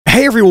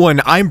Hey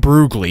everyone, I'm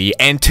Brugly,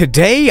 and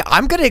today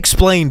I'm going to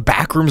explain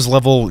Backrooms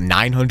level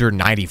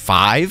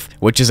 995,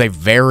 which is a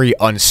very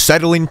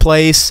unsettling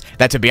place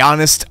that, to be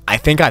honest, I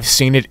think I've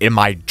seen it in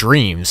my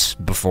dreams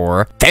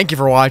before. Thank you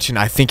for watching,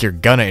 I think you're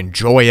gonna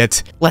enjoy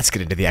it. Let's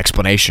get into the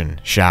explanation,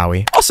 shall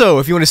we? Also,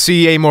 if you want to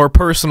see a more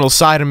personal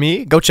side of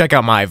me, go check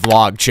out my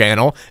vlog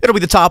channel. It'll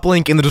be the top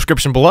link in the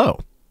description below.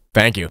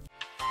 Thank you.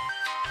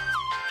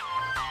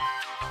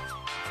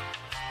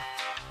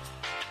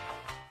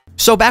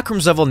 So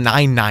Backrooms level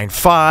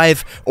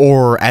 995,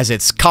 or as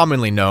it's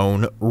commonly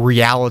known,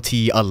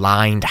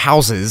 reality-aligned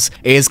houses,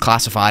 is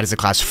classified as a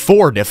class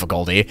 4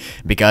 difficulty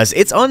because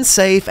it's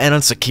unsafe and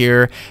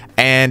unsecure,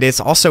 and it's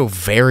also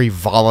very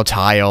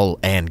volatile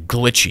and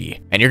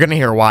glitchy. And you're gonna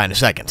hear why in a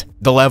second.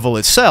 The level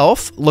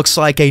itself looks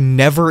like a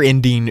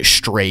never-ending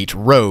straight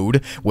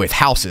road with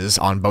houses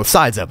on both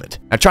sides of it.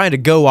 Now, trying to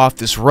go off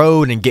this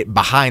road and get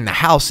behind the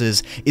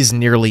houses is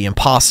nearly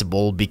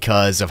impossible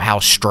because of how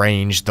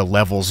strange the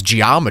level's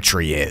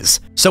geometry is.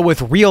 So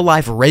with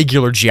real-life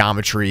regular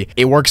geometry,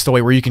 it works the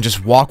way where you can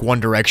just walk one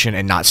direction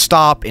and not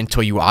stop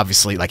until you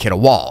obviously hit a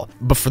wall.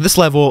 But for this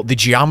level, the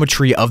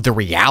geometry of the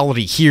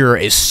reality here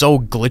is so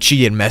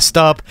glitchy and messed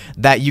up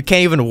that you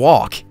can't even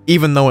walk,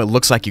 even though it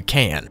looks like you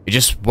can. It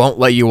just won't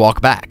let you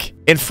walk back.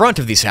 In front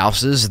of these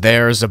houses,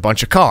 there's a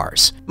bunch of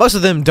cars. Most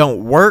of them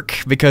don't work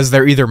because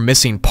they're either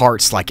missing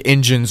parts like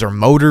engines or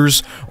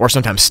motors, or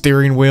sometimes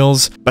steering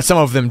wheels, but some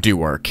of them do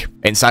work.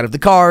 Inside of the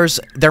cars,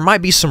 there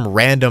might be some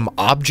random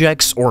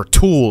objects or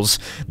tools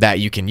that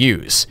you can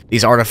use.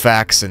 These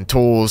artifacts and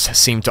tools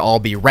seem to all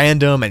be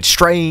random and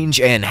strange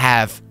and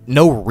have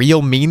no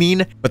real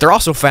meaning, but they're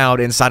also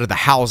found inside of the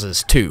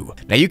houses too.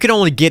 Now, you can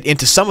only get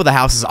into some of the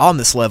houses on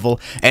this level,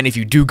 and if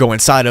you do go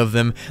inside of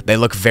them, they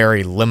look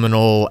very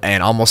liminal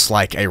and almost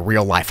like a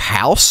real-life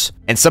house.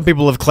 And some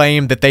people have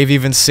claimed that they've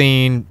even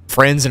seen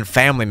friends and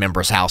family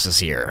members' houses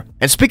here.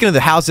 And speaking of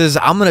the houses,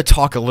 I'm going to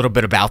talk a little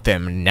bit about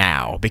them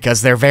now,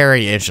 because they're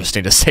very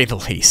interesting to say the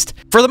least.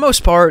 For the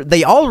most part,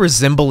 they all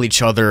resemble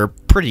each other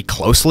pretty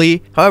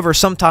closely. However,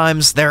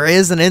 sometimes there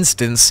is an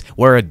instance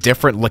where a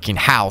different looking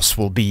house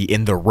will be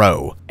in the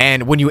row.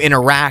 And when you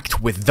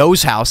interact with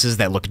those houses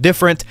that look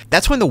different,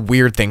 that's when the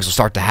weird things will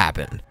start to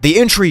happen. The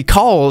entry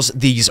calls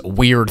these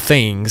weird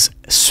things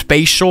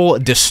spatial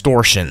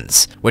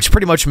distortions, which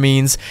pretty much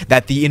means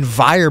that the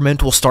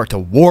environment will start to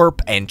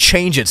warp and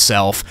change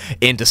itself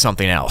into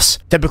something else.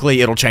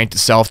 Typically, it'll change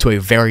itself to a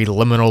very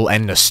liminal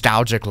and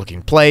nostalgic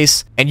looking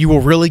place, and you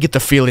will really get the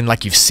feeling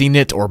like you've seen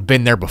it or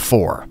been there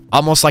before.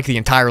 Almost like the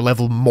entire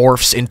level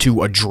morphs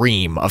into a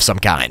dream of some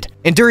kind.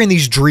 And during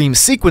these dream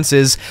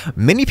sequences,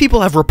 many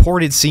people have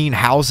reported seeing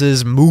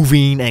houses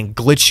moving and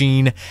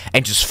glitching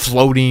and just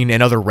floating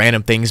and other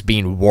random things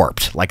being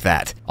warped like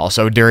that.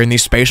 Also, during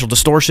these spatial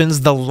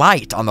distortions, the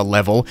light on the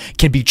level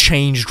can be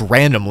changed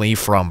randomly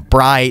from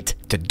bright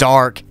to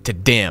dark to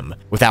dim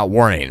without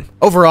warning.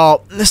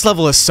 Overall, this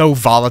level is so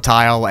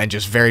volatile and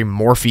just very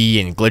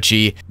morphy and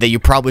glitchy that you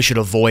probably should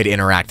avoid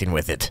interacting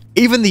with it.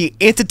 Even the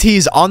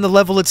entities on the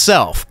level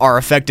itself are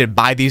affected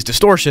by these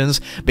distortions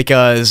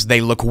because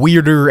they look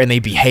weirder and they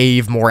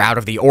behave more out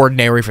of the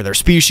ordinary for their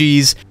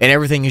species, and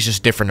everything is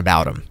just different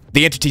about them.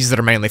 The entities that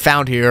are mainly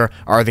found here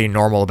are the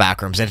normal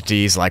Backrooms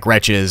entities like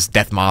wretches,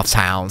 death moths,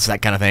 hounds,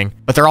 that kind of thing.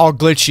 But they're all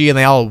glitchy and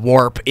they all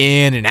warp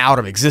in and out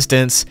of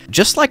existence,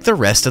 just like the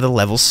rest of the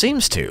level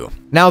seems to.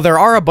 Now, there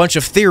are a bunch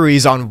of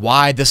theories on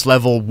why this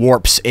level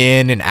warps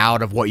in and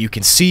out of what you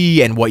can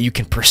see and what you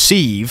can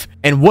perceive,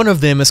 and one of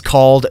them is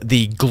called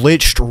the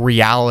glitched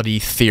reality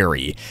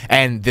theory.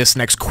 And this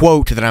next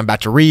quote that I'm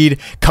about to read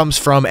comes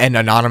from an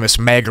anonymous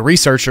Meg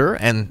researcher,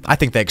 and I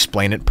think they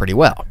explain it pretty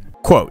well.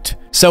 Quote,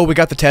 "So we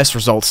got the test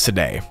results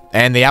today,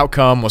 and the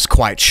outcome was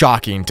quite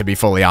shocking, to be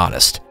fully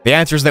honest. The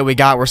answers that we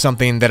got were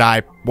something that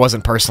I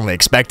wasn't personally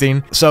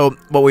expecting. So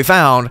what we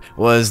found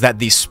was that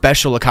these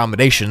special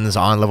accommodations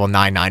on level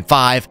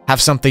 995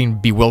 have something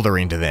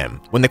bewildering to them.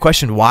 When they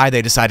questioned why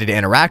they decided to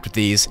interact with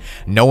these,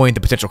 knowing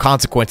the potential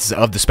consequences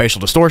of the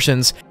spatial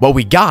distortions, what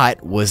we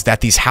got was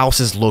that these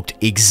houses looked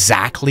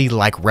exactly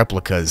like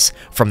replicas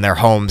from their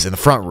homes in the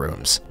front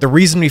rooms. The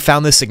reason we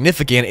found this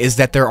significant is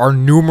that there are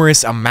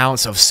numerous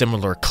amounts of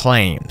similar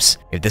claims.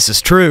 If this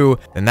is true,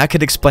 then that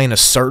could explain a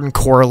certain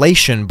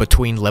correlation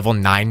between level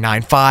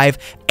 995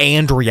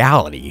 and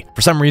reality.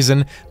 For some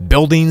reason,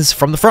 buildings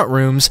from the front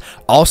rooms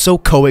also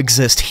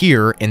coexist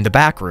here in the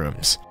back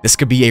rooms. This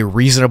could be a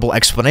reasonable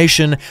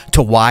explanation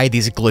to why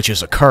these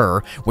glitches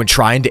occur when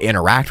trying to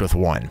interact with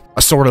one.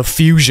 A sort of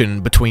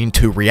fusion between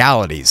two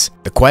realities.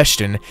 The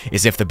question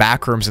is if the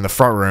back rooms and the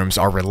front rooms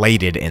are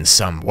related in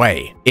some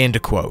way."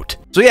 End quote.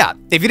 So yeah,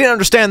 if you didn't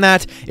understand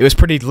that, it was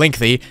pretty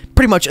lengthy.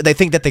 Pretty much, they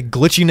think that the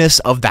glitchiness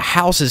of the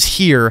houses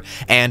here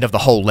and of the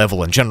whole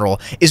level in general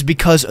is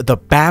because the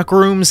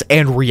backrooms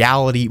and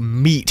reality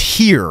meet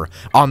here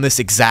on this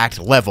exact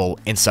level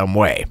in some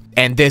way.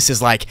 And this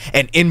is like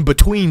an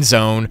in-between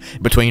zone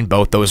between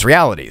both those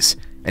realities.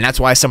 And that's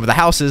why some of the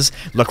houses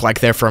look like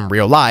they're from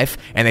real life,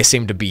 and they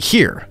seem to be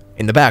here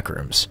in the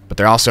backrooms, but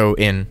they're also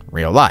in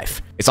real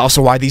life. It's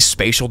also why these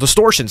spatial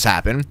distortions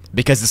happen,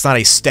 because it's not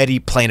a steady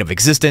plane of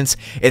existence,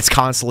 it's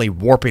constantly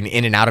warping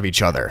in and out of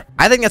each other.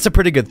 I think that's a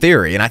pretty good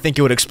theory, and I think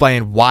it would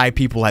explain why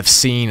people have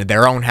seen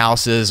their own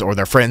houses or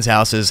their friends'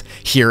 houses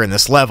here in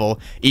this level,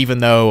 even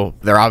though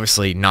they're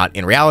obviously not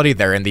in reality,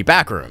 they're in the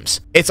backrooms.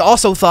 It's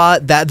also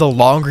thought that the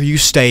longer you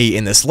stay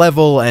in this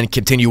level and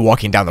continue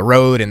walking down the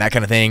road and that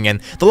kind of thing,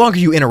 and the longer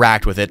you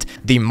interact with it,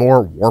 the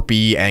more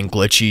warpy and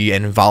glitchy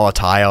and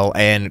volatile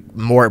and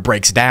more it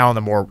breaks down,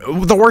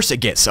 the worse it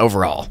gets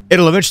overall.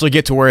 It'll eventually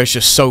get to where it's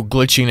just so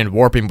glitching and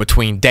warping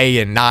between day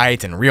and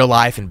night and real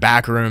life and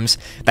backrooms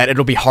that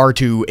it'll be hard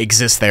to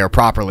exist there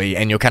properly,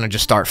 and you'll kind of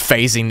just start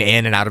phasing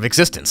in and out of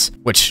existence,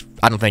 which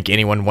I don't think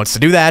anyone wants to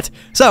do that,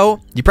 so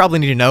you probably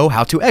need to know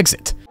how to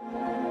exit.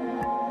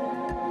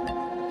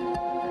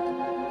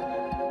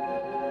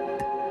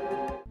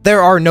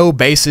 There are no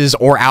bases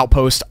or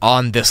outposts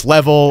on this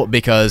level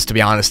because, to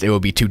be honest, it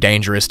would be too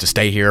dangerous to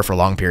stay here for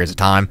long periods of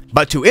time.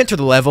 But to enter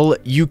the level,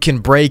 you can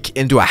break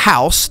into a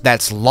house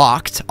that's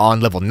locked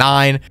on level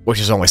 9, which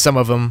is only some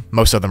of them.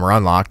 Most of them are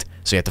unlocked,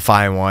 so you have to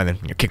find one and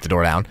you kick the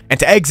door down. And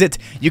to exit,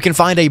 you can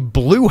find a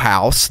blue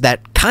house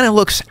that kind of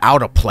looks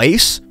out of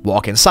place,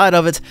 walk inside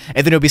of it,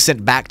 and then you'll be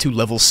sent back to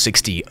level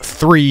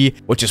 63,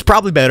 which is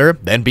probably better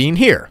than being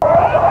here.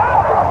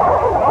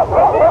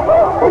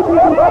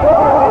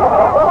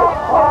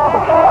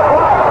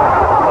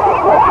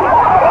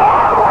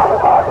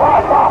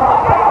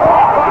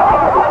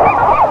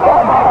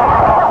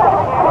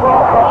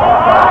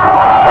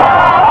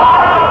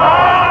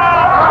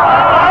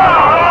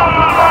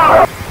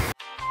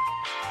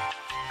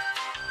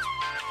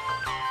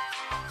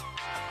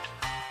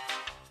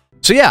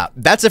 So yeah,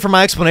 that's it for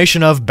my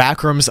explanation of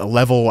Backrooms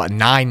level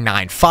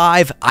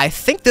 995. I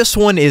think this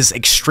one is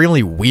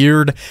extremely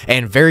weird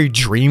and very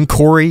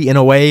dreamcore-y in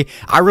a way.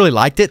 I really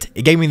liked it.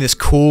 It gave me this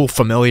cool,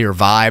 familiar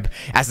vibe,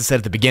 as I said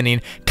at the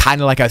beginning,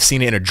 kind of like I've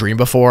seen it in a dream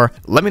before.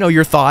 Let me know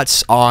your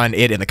thoughts on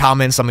it in the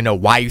comments. Let me know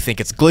why you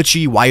think it's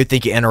glitchy, why you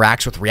think it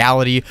interacts with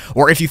reality,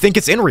 or if you think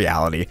it's in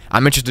reality.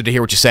 I'm interested to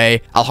hear what you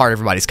say. I'll heart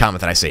everybody's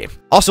comment that I see.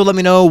 Also, let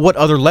me know what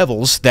other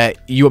levels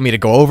that you want me to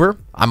go over.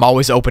 I'm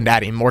always open to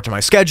adding more to my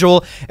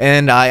schedule,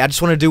 and I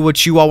just want to do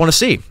what you all want to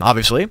see,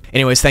 obviously.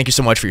 Anyways, thank you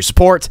so much for your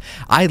support.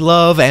 I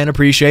love and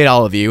appreciate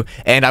all of you,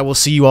 and I will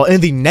see you all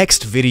in the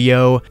next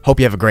video. Hope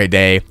you have a great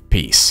day.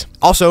 Peace.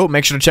 Also,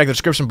 make sure to check the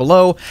description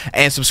below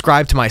and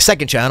subscribe to my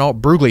second channel,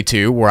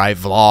 Broogly2, where I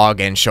vlog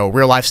and show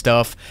real-life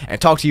stuff and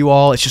talk to you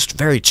all. It's just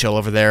very chill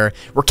over there.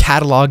 We're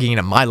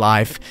cataloging my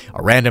life,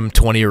 a random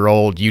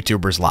 20-year-old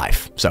YouTuber's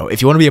life. So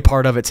if you want to be a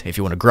part of it, if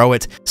you want to grow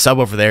it, sub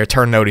over there,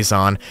 turn noties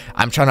on.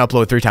 I'm trying to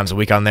upload 3 times a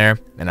week on there,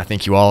 and I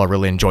think you all are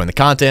really enjoying the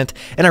content,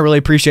 and I really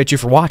appreciate you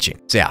for watching.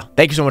 So yeah,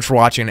 thank you so much for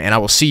watching, and I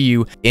will see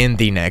you in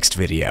the next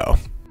video.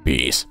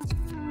 Peace.